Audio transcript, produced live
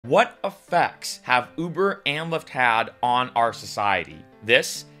What effects have Uber and Lyft had on our society?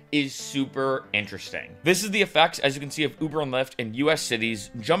 This is super interesting. This is the effects, as you can see, of Uber and Lyft in US cities.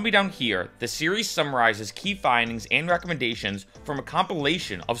 Jumping down here, the series summarizes key findings and recommendations from a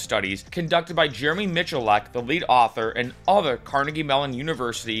compilation of studies conducted by Jeremy Michalek, the lead author, and other Carnegie Mellon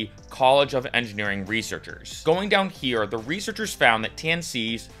University College of Engineering researchers. Going down here, the researchers found that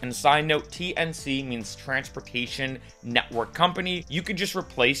TNCs, and side note, TNC means Transportation Network Company. You could just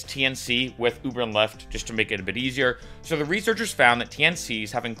replace TNC with Uber and Lyft just to make it a bit easier. So the researchers found that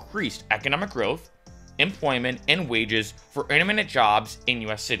TNCs have increased economic growth, employment, and wages for intermittent jobs in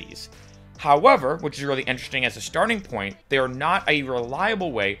US cities. However, which is really interesting as a starting point, they are not a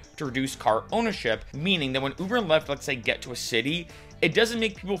reliable way to reduce car ownership, meaning that when Uber and Lyft, let's say, get to a city, it doesn't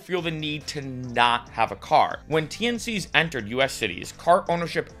make people feel the need to not have a car. When TNCs entered US cities, car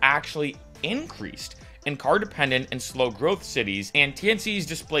ownership actually increased in car-dependent and slow-growth cities, and TNCs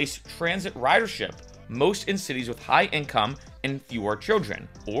displaced transit ridership, most in cities with high income and fewer children.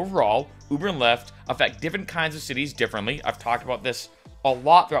 Overall, Uber and Lyft affect different kinds of cities differently. I've talked about this a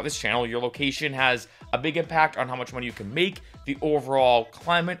lot throughout this channel. Your location has a big impact on how much money you can make, the overall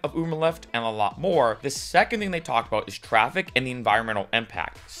climate of Uber and Lyft, and a lot more. The second thing they talked about is traffic and the environmental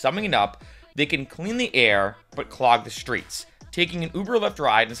impact. Summing it up, they can clean the air but clog the streets. Taking an Uber or Lyft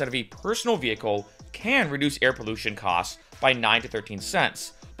ride instead of a personal vehicle can reduce air pollution costs by 9 to 13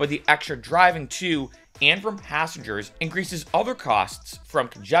 cents, but the extra driving to and from passengers increases other costs from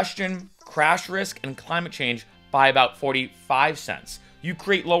congestion, crash risk, and climate change by about 45 cents. You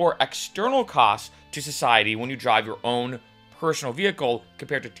create lower external costs to society when you drive your own personal vehicle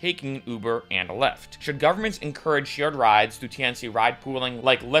compared to taking an Uber and a Lyft. Should governments encourage shared rides through TNC ride pooling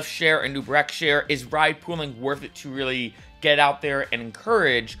like Lyft Share and UberX Share? Is ride pooling worth it to really get out there and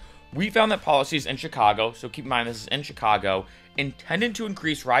encourage? We found that policies in Chicago, so keep in mind this is in Chicago, intended to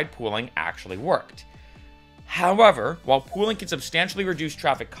increase ride pooling actually worked. However, while pooling can substantially reduce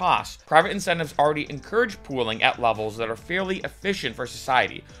traffic costs, private incentives already encourage pooling at levels that are fairly efficient for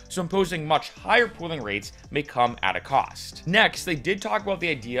society, so imposing much higher pooling rates may come at a cost. Next, they did talk about the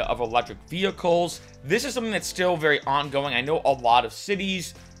idea of electric vehicles. This is something that's still very ongoing. I know a lot of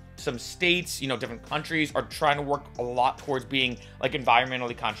cities, some states, different countries are trying to work a lot towards being like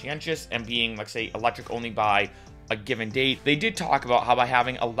environmentally conscientious and being, like, say, electric only by a given date. They did talk about how by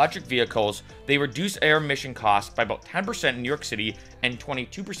having electric vehicles, they reduce air emission costs by about 10% in New York City and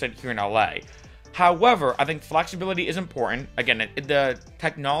 22% here in LA. However, I think flexibility is important. Again, the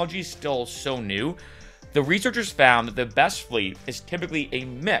technology is still so new. The researchers found that the best fleet is typically a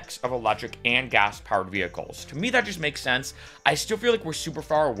mix of electric and gas-powered vehicles. To me, that just makes sense. I still feel like we're super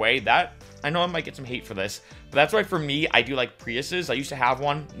far away. I know I might get some hate for this, but that's why for me, I do like Priuses. I used to have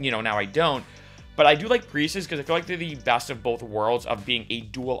one, now I don't. But I do like Priuses because I feel like they're the best of both worlds of being a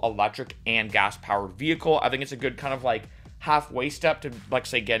dual electric and gas-powered vehicle. I think it's a good kind of like halfway step to, like,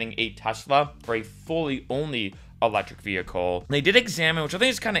 say, getting a Tesla or a fully only electric vehicle. They did examine, which I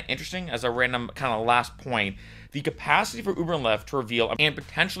think is kind of interesting as a random kind of last point, the capacity for Uber and Lyft to reveal and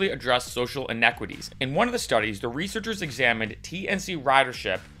potentially address social inequities. In one of the studies, the researchers examined TNC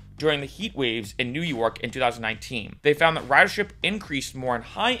ridership during the heat waves in New York in 2019. They found that ridership increased more in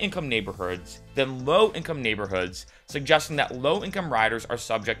high-income neighborhoods than low-income neighborhoods, suggesting that low-income riders are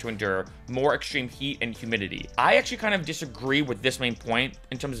subject to endure more extreme heat and humidity. I actually kind of disagree with this main point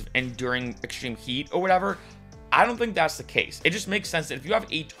in terms of enduring extreme heat or whatever. I don't think that's the case. It just makes sense that if you have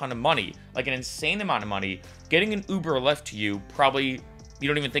a ton of money, like an insane amount of money, getting an Uber or Lyft to you, probably you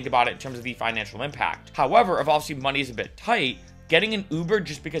don't even think about it in terms of the financial impact. However, if obviously money is a bit tight, getting an Uber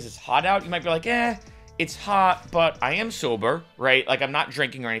just because it's hot out, you might be like, it's hot, but I am sober, right? Like, I'm not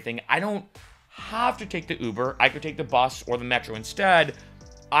drinking or anything. I don't have to take the Uber. I could take the bus or the metro instead.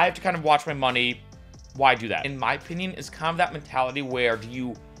 I have to kind of watch my money. Why do that? In my opinion, it's kind of that mentality where do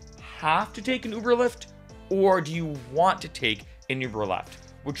you have to take an Uber or Lyft, or do you want to take an Uber or Lyft?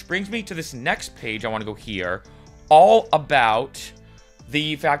 Which brings me to this next page. I want to go here, all about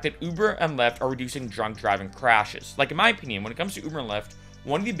the fact that Uber and Lyft are reducing drunk driving crashes. Like, in my opinion, when it comes to Uber and Lyft,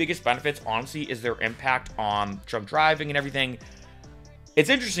 one of the biggest benefits, honestly, is their impact on drunk driving and everything. It's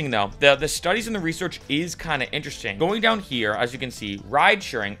interesting, though. The studies and the research is kind of interesting. Going down here, as you can see, ride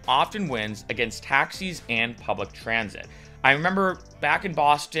sharing often wins against taxis and public transit. I remember back in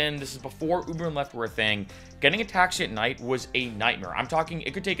Boston, this is before Uber and Lyft were a thing, getting a taxi at night was a nightmare. I'm talking,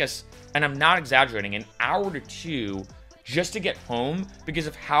 it could take us, and I'm not exaggerating, an hour to two just to get home because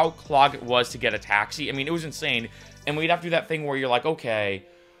of how clogged it was to get a taxi. I mean, it was insane. And we'd have to do that thing where you're like, okay,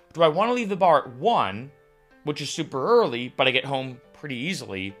 do I want to leave the bar at 1, which is super early, but I get home pretty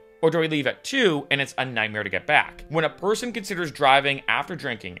easily, Or do I leave at 2 and it's a nightmare to get back? When a person considers driving after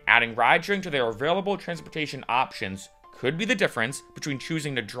drinking, adding ride-sharing to their available transportation options could be the difference between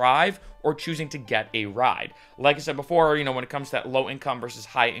choosing to drive or choosing to get a ride. Like I said before, when it comes to that low income versus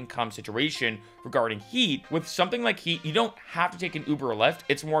high income situation regarding heat, with something like heat, you don't have to take an Uber or Lyft.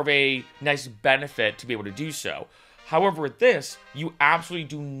 It's more of a nice benefit to be able to do so. However, with this, you absolutely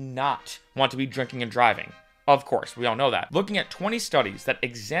do not want to be drinking and driving. Of course, we all know that. Looking at 20 studies that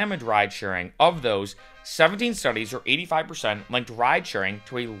examined ride sharing, of those, 17 studies, or 85%, linked ride sharing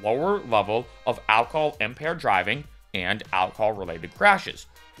to a lower level of alcohol impaired driving and alcohol-related crashes,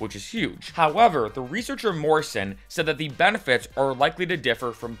 which is huge. However, the researcher Morrison said that the benefits are likely to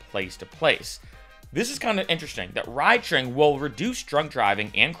differ from place to place. This is kind of interesting, that ride-sharing will reduce drunk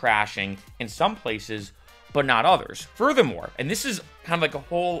driving and crashing in some places, but not others. Furthermore, and this is kind of like a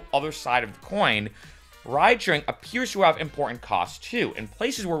whole other side of the coin, ride-sharing appears to have important costs too. In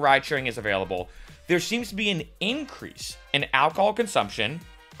places where ride-sharing is available, there seems to be an increase in alcohol consumption,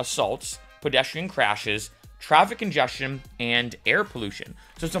 assaults, pedestrian crashes, traffic congestion, and air pollution.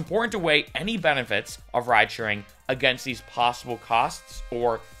 So it's important to weigh any benefits of ride-sharing against these possible costs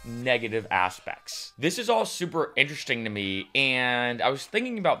or negative aspects. This is all super interesting to me, and I was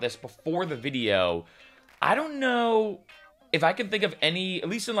thinking about this before the video. I don't know if I can think of any, at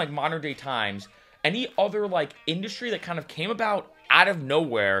least in like modern day times, any other like industry that kind of came about out of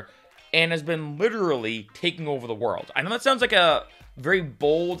nowhere and has been literally taking over the world. I know that sounds like a very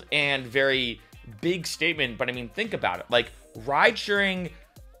bold and very big statement, but I mean, think about it. Like, ride sharing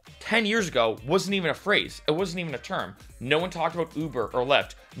 10 years ago wasn't even a phrase. It wasn't even a term. No one talked about Uber or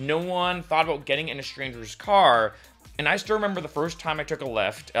Lyft. No one thought about getting in a stranger's car. And I still remember the first time I took a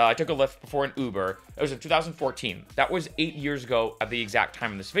Lyft. I took a Lyft before an Uber. It was in 2014. That was 8 years ago at the exact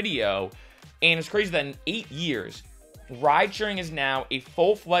time in this video. And it's crazy that in 8 years, ride sharing is now a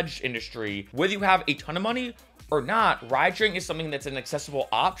full-fledged industry. Whether you have a ton of money or not, ride sharing is something that's an accessible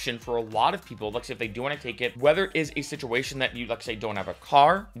option for a lot of people. Let's say if they do want to take it, whether it is a situation that you, let's say, don't have a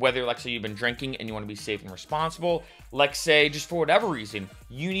car, whether, let's say, you've been drinking and you want to be safe and responsible, let's say, just for whatever reason,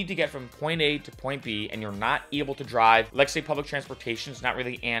 you need to get from point A to point B and you're not able to drive, let's say public transportation is not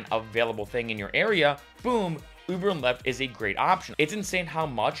really an available thing in your area, boom, Uber and Lyft is a great option. It's insane how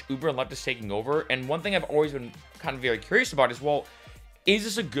much Uber and Lyft is taking over. And one thing I've always been kind of very curious about is, well, is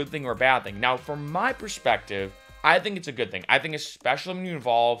this a good thing or a bad thing? Now, from my perspective, I think it's a good thing. I think especially when you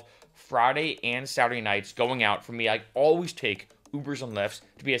involve Friday and Saturday nights going out, for me, I always take Ubers and Lyfts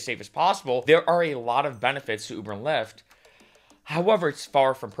to be as safe as possible. There are a lot of benefits to Uber and Lyft. However, it's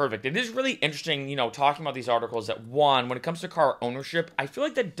far from perfect. It is really interesting, talking about these articles that, one, when it comes to car ownership, I feel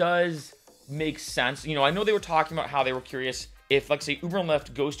like that does make sense. I know they were talking about how they were curious if, let's say, Uber and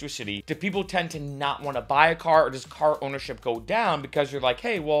Lyft goes to a city, do people tend to not want to buy a car, or does car ownership go down because you're like,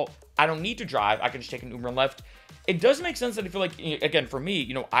 hey, well, I don't need to drive, I can just take an Uber and Lyft. It does make sense that I feel like, again, for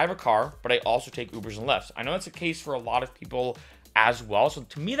me, I have a car, but I also take Ubers and Lyfts. I know that's the case for a lot of people as well. So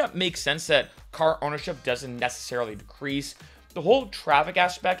to me, that makes sense that car ownership doesn't necessarily decrease. The whole traffic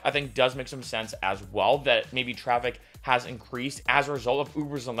aspect, I think, does make some sense as well, that maybe traffic has increased as a result of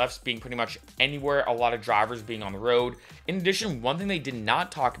Ubers and Lyfts being pretty much anywhere, a lot of drivers being on the road. In addition, one thing they did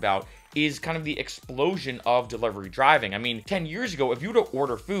not talk about is kind of the explosion of delivery driving. I mean, 10 years ago, if you were to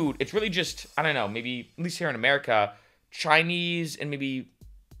order food, it's really just, I don't know, maybe, at least here in America, Chinese and maybe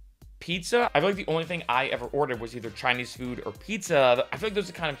pizza. I feel like the only thing I ever ordered was either Chinese food or pizza. I feel like those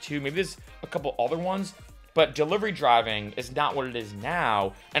are kind of two. Maybe there's a couple other ones. But delivery driving is not what it is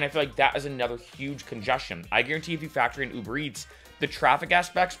now, and I feel like that is another huge congestion. I guarantee if you factor in Uber Eats, the traffic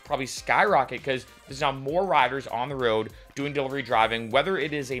aspects probably skyrocket because there's now more riders on the road doing delivery driving, whether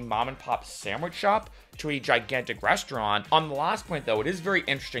it is a mom and pop sandwich shop to a gigantic restaurant. On the last point though, it is very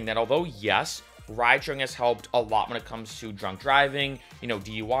interesting that although yes, ride sharing has helped a lot when it comes to drunk driving,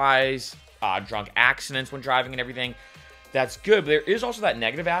 DUIs, drunk accidents when driving and everything, that's good, but there is also that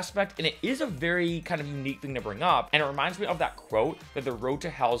negative aspect, and it is a very kind of unique thing to bring up, and it reminds me of that quote that the road to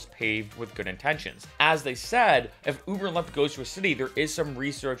hell is paved with good intentions. As they said, if Uber and Lyft goes to a city, there is some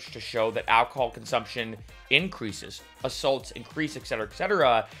research to show that alcohol consumption increases, assaults increase,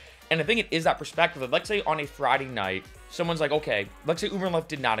 etc., and I think it is that perspective that, let's say on a Friday night, someone's like, okay, let's say Uber and Lyft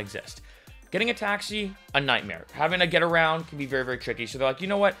did not exist. Getting a taxi, a nightmare. Having to get around can be very, very tricky, so they're like, you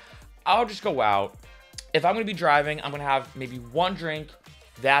know what, I'll just go out. If I'm going to be driving, I'm going to have maybe one drink.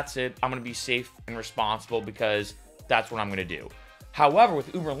 That's it. I'm going to be safe and responsible because that's what I'm going to do. However,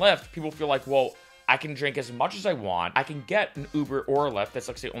 with Uber and Lyft, people feel like, well, I can drink as much as I want. I can get an Uber or a Lyft that's,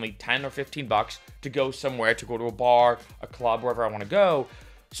 let's say, only 10 or 15 bucks to go somewhere, to go to a bar, a club, wherever I want to go.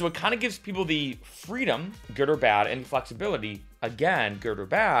 So it kind of gives people the freedom, good or bad, and the flexibility, again, good or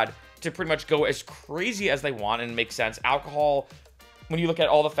bad, to pretty much go as crazy as they want and make sense. Alcohol, when you look at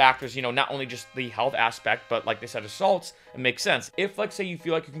all the factors, you know, not only just the health aspect, but like they said, assaults, it makes sense. If, like, say you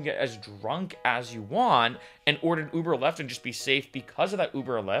feel like you can get as drunk as you want and order an Uber or Lyft and just be safe because of that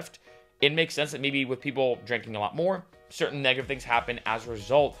Uber or Lyft, it makes sense that maybe with people drinking a lot more, certain negative things happen as a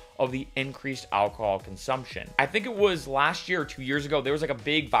result of the increased alcohol consumption. I think it was last year or 2 years ago, there was like a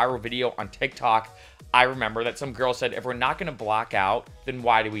big viral video on TikTok. I remember that some girl said, if we're not gonna black out, then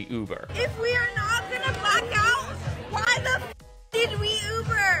why do we Uber? If we are not gonna black out, why the f did we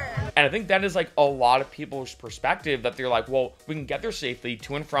Uber? And I think that is like a lot of people's perspective, that they're like, well, we can get there safely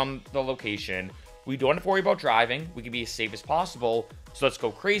to and from the location. We don't have to worry about driving. We can be as safe as possible. So let's go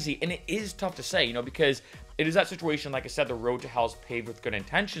crazy. And it is tough to say, you know, because it is that situation, like I said, the road to hell is paved with good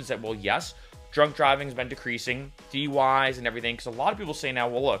intentions, that, well, yes, drunk driving has been decreasing, DUIs and everything. Because a lot of people say now,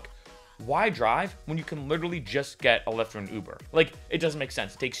 well, look, why drive when you can literally just get a Lyft or an Uber? Like, it doesn't make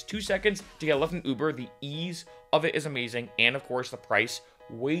sense. It takes 2 seconds to get a Lyft and Uber. The ease of it is amazing. And of course, the price,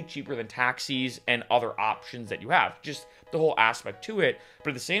 way cheaper than taxis and other options that you have. Just the whole aspect to it.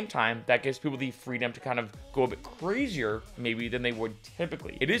 But at the same time, that gives people the freedom to kind of go a bit crazier maybe than they would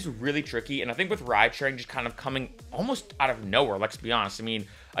typically. It is really tricky. And I think with ride sharing just kind of coming almost out of nowhere, let's be honest. I mean,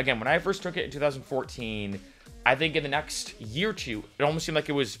 again, when I first took it in 2014, I think in the next year or two, it almost seemed like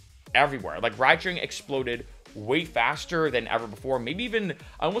it was everywhere. Like, ride sharing exploded way faster than ever before. Maybe even,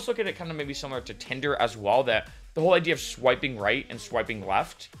 I almost look at it kind of maybe similar to Tinder as well, that the whole idea of swiping right and swiping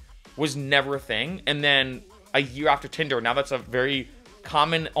left was never a thing. And then a year after Tinder, now that's a very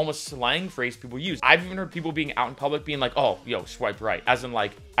common, almost slang phrase people use. I've even heard people being out in public being like, oh, yo, swipe right. As in,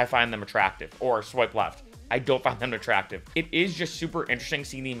 like, I find them attractive. Or swipe left. I don't find them attractive. It is just super interesting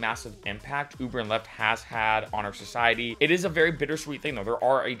seeing the massive impact Uber and Lyft has had on our society. It is a very bittersweet thing, though. There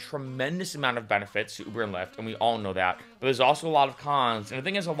are a tremendous amount of benefits to Uber and Lyft, and we all know that. But there's also a lot of cons. And I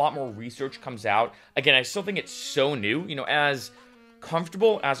think as a lot more research comes out, again, I still think it's so new. You know, as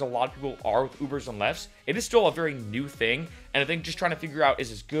comfortable as a lot of people are with Ubers and Lyfts, it is still a very new thing. And I think just trying to figure out, is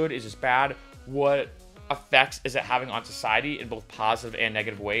this good? Is this bad? What effects is it having on society in both positive and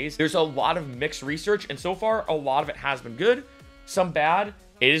negative ways? There's a lot of mixed research, and so far a lot of it has been good, some bad.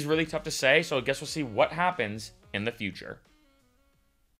 It is really tough to say, so I guess we'll see what happens in the future.